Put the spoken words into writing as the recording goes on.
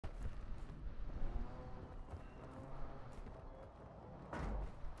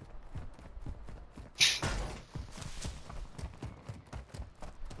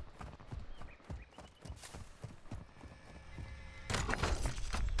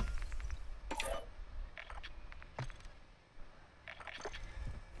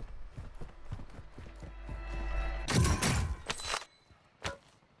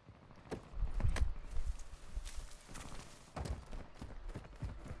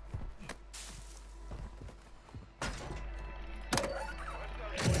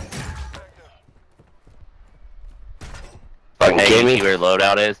fucking kidding me? You see where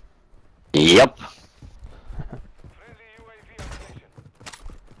loadout is? Yep.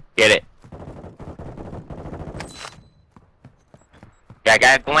 Get it. Yeah, I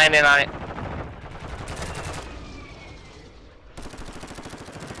got landing on it.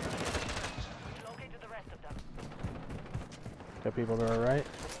 Got people to our right.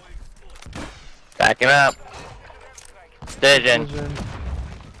 Backing up. Decision.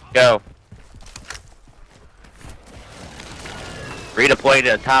 Go. Redeploy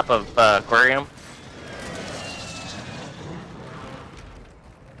to the top of aquarium.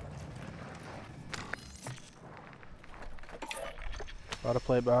 Bought a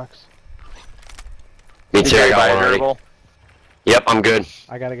plate box. Me too, I got one already. Yep, I'm good.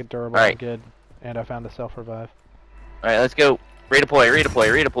 I gotta get durable, All right. I'm good. And I found a self-revive. Alright, let's go.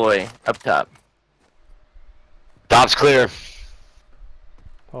 Redeploy. Up top. Top's clear.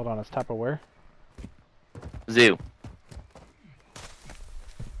 Hold on, it's top of where? Zoo.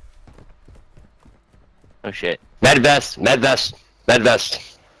 Oh shit. Med vest.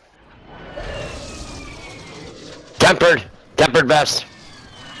 Tempered vest.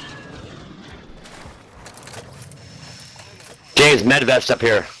 James, med vest up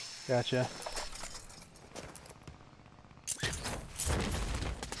here. Gotcha.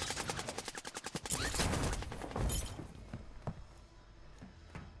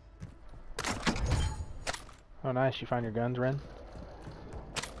 Oh nice, you find your guns, Ren?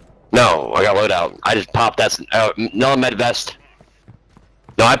 No, I got loadout. I just popped that. No med vest.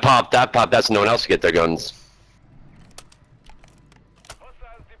 No, I popped that so no one else can get their guns.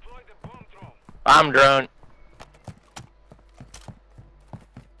 Bomb drone.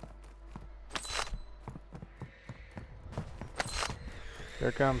 Here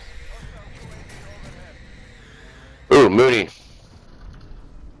it comes. Ooh, Mooney.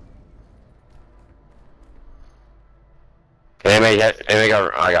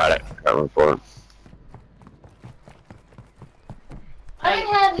 I got it. Got one for him.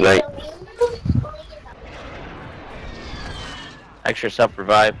 Night. Extra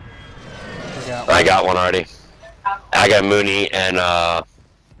self-revive. I got one already. I got Mooney and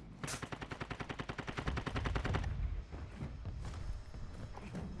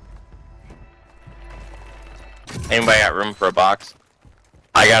Anybody got room for a box?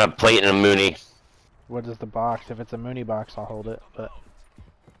 I got a plate and a Mooney. What is the box? If it's a Mooney box, I'll hold it, but...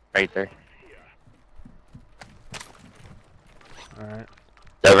 Right there. Alright.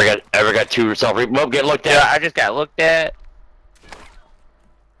 Ever got two self-revive? Get looked at. Yeah, I just got looked at.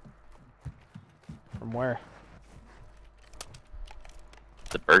 From where?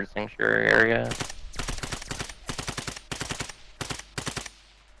 The bird sanctuary area.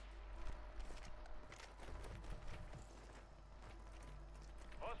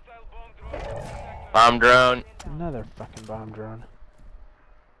 Bomb drone. Another fucking bomb drone.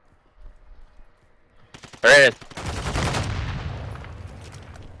 There it is.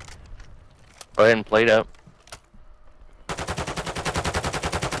 Go ahead and plate up.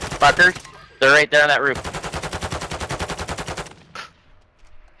 Fuckers. They're right there on that roof.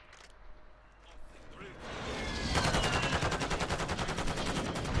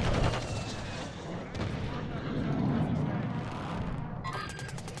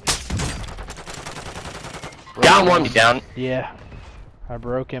 Down one. Down. Yeah. I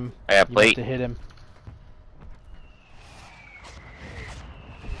broke him. I got You plate. must have hit him.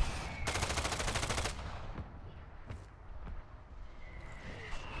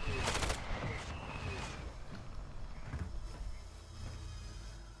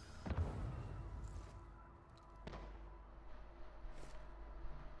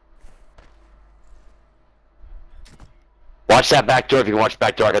 Watch that back door if you can watch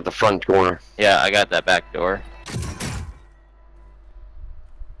back door. I got the front corner. Yeah, I got that back door.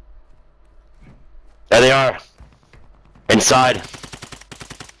 There they are. Inside.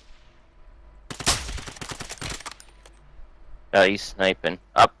 Oh, he's sniping.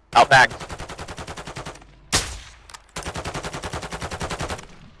 Up, out back.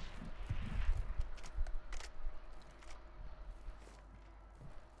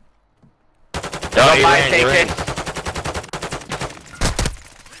 No, he Fire ran, he ran. station.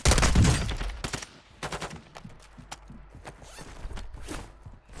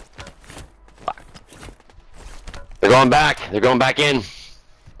 They're going back. They're going back in.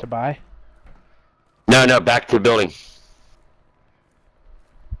 To buy? No, back to the building.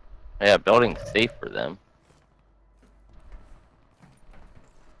 Yeah, building's safe for them.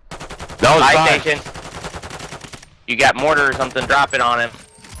 No, it's Fire fine. station. You got mortar or something, drop it on him.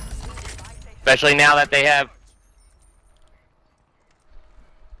 Especially now that they have...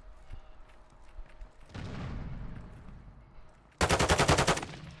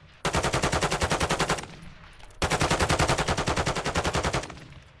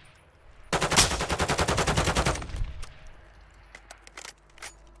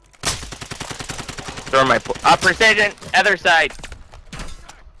 Throw my precision, other side.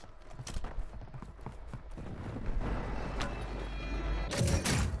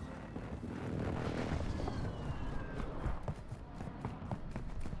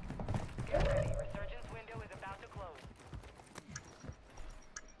 Get ready. Resurgence window is about to close.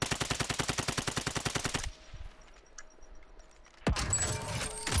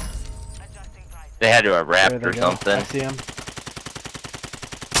 Adjusting price. They had to have wrapped There or they go. something. I see him.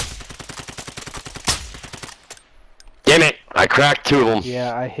 Damn it! I cracked 2 of them.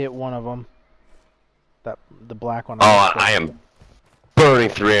 Yeah, I hit one of them. The black one. Oh, I am burning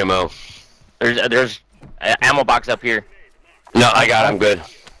through ammo. There's an ammo box up here. No, I got it. I'm good.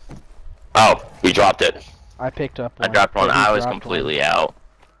 Oh, you dropped it. I picked up I one. dropped one. He I was dropped completely one. out.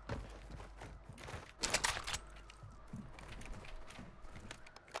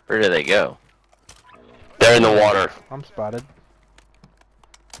 Where do they go? They're in the water. I'm spotted.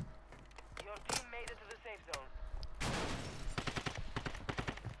 Your team made it to the safe zone.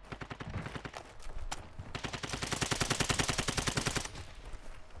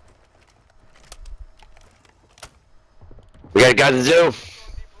 We got guys in zoo.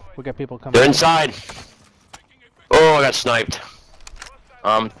 We got people coming. They're in. inside. Oh, I got sniped.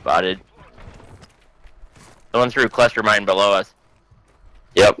 I'm spotted. Someone threw cluster mine below us.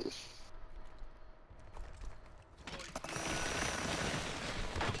 Yep.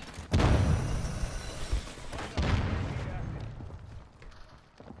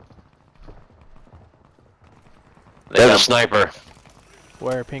 There's a sniper.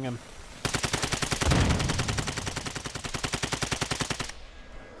 Where? Ping him.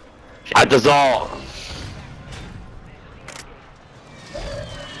 At the Zal.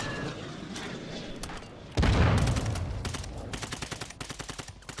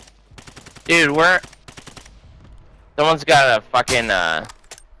 Dude, where? Someone's got a fucking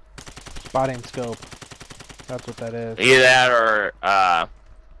Spotting scope. That's what that is. either that or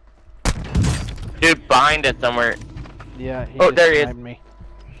dude behind us somewhere. Yeah. He Oh, just there he is. sniped me.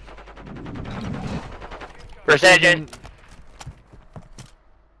 Precision.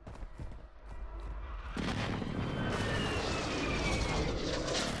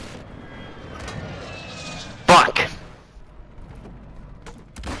 Fuck.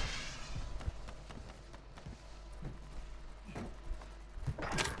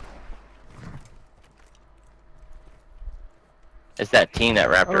 It's that team that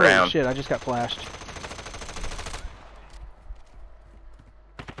wrapped Oh around. shit! I just got flashed.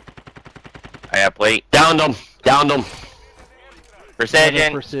 I got plate. Downed them. Downed them.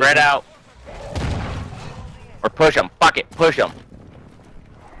 Precision. Precision. Spread out. Or push them. Fuck it. Push them.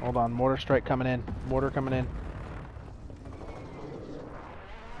 Hold on. Mortar strike coming in. Mortar coming in.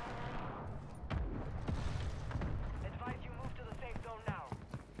 Advise you move to the safe zone now.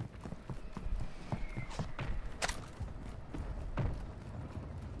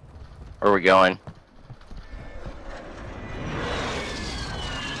 Where are we going?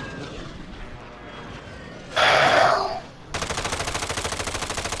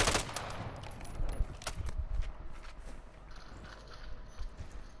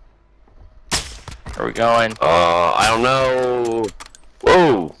 Where are we going? I don't know.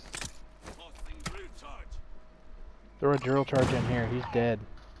 Whoa. Throw a drill charge in here. He's dead.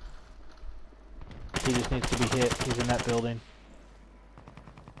 He just needs to be hit. He's in that building.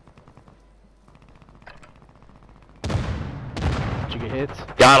 Did you get hits?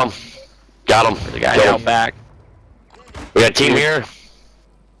 Got him. Got him. The guy Go. out back. We got a team here.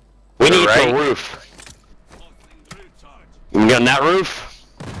 We To the need right. the roof. We got on that roof.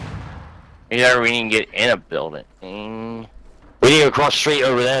 Either we need to get in a building. Mm. We need to go across the street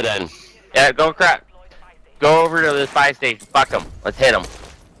over there then. Yeah, go crack. Go over to the spy station. Fuck them. Let's hit them.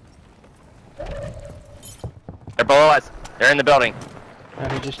 They're below us. They're in the building.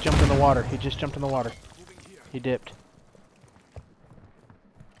 He just jumped in the water. He just jumped in the water. He dipped.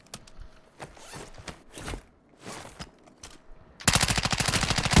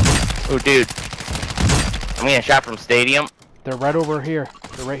 Oh, dude. I'm getting shot from stadium. They're right over here.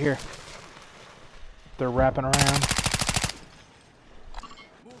 They're right here. They're wrapping around.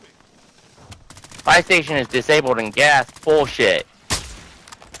 Spy station is disabled and gas. Bullshit.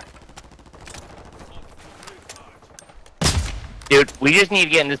 Dude, we just need to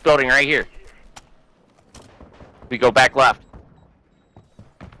get in this building right here. We go back left.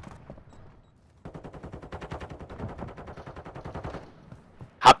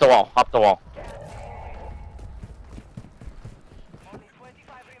 Hop the wall. Hop the wall. Only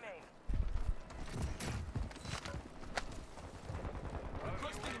 25 remain.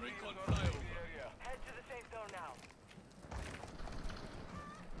 Head to the safe zone now.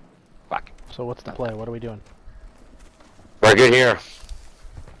 Fuck. So what's the play? What are we doing? We're good here.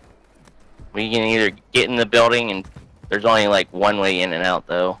 We can either get in the building, and there's only like one way in and out,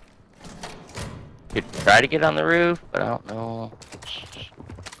 though. Could try to get on the roof, but I don't know.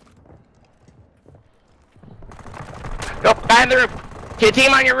 Go, guy on the roof! Get a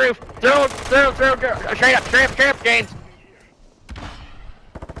team on your roof! Throw, straight up, James!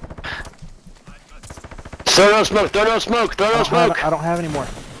 Throw no smoke, throw no smoke, throw no smoke! I don't have any more.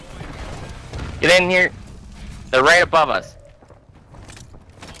 Get in here. They're right above us.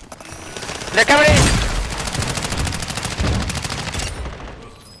 They're coming in!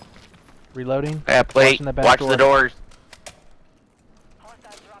 Reloading. Yeah, plate. Watching the back Watch door. the doors.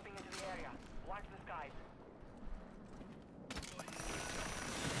 Hostiles dropping into the area. Watch the skies.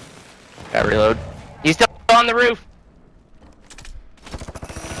 Got reload. He's still on the roof.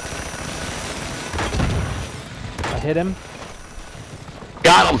 I hit him.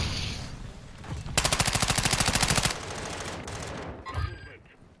 Got him!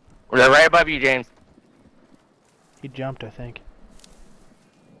 They're right above you, James. He jumped, I think.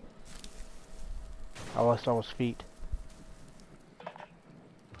 All I saw was feet. I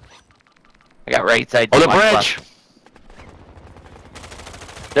got right side. On the watch bridge! left.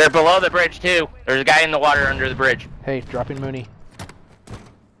 They're below the bridge, too. There's a guy in the water under the bridge. Hey, dropping Mooney.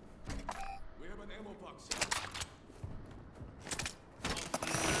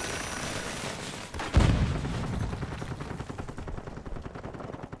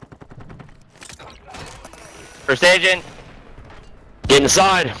 Precision. Get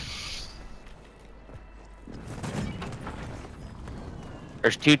inside!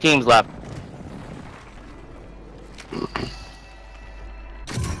 There's 2 teams left.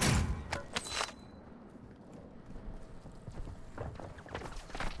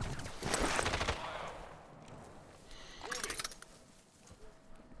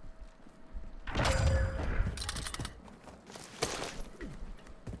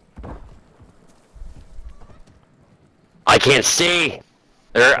 I can't see!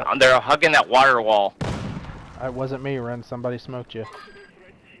 They're hugging that water wall. It wasn't me, Ren. Somebody smoked you.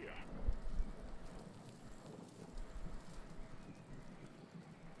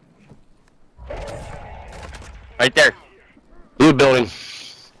 Right there. Blue building.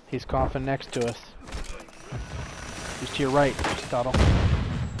 He's coughing next to us. He's to your right, Stottl.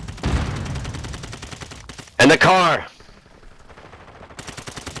 And the car!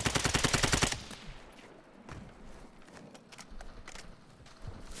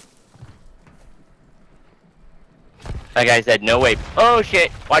 That guy said no way. Oh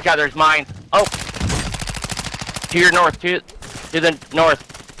shit! Watch out, there's mines. Oh! To your north, to the north.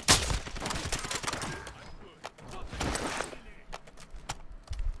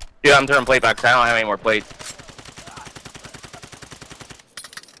 Dude, I'm throwing plate box. I don't have any more plates.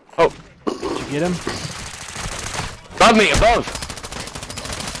 Oh! Did you get him? Above me, above!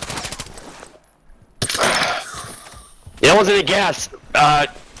 The other one's in the gas. The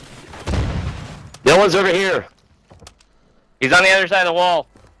other one's over here. He's on the other side of the wall.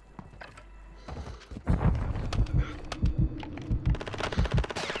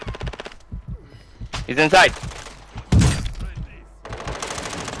 He's inside.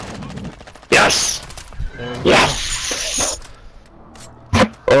 Yes! Yes!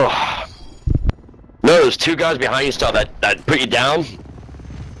 Oh. No, there's 2 guys behind you still that put you down.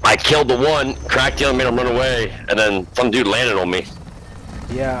 I killed the one, cracked the other, made him run away, and then some dude landed on me.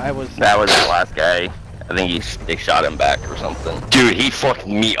 Yeah, I was. That was the last guy. I think they shot him back or something. Dude, he fucked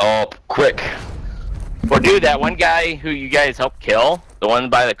me up quick. Well, dude, that one guy who you guys helped kill, the one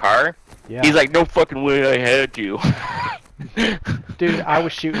by the car, Yeah. he's like, no fucking way I had you. Dude, I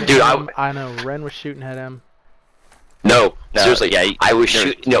was shooting at Dude, him. I know, Ren was shooting at him. No, No, seriously, yeah, I was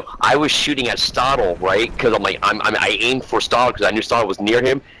shooting. No, I was shooting at Stottl, right? Because I'm like, I aimed for Stottl because I knew Stottl was near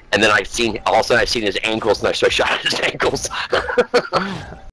him, and then all of a sudden I seen his ankles, and I shot at his ankles.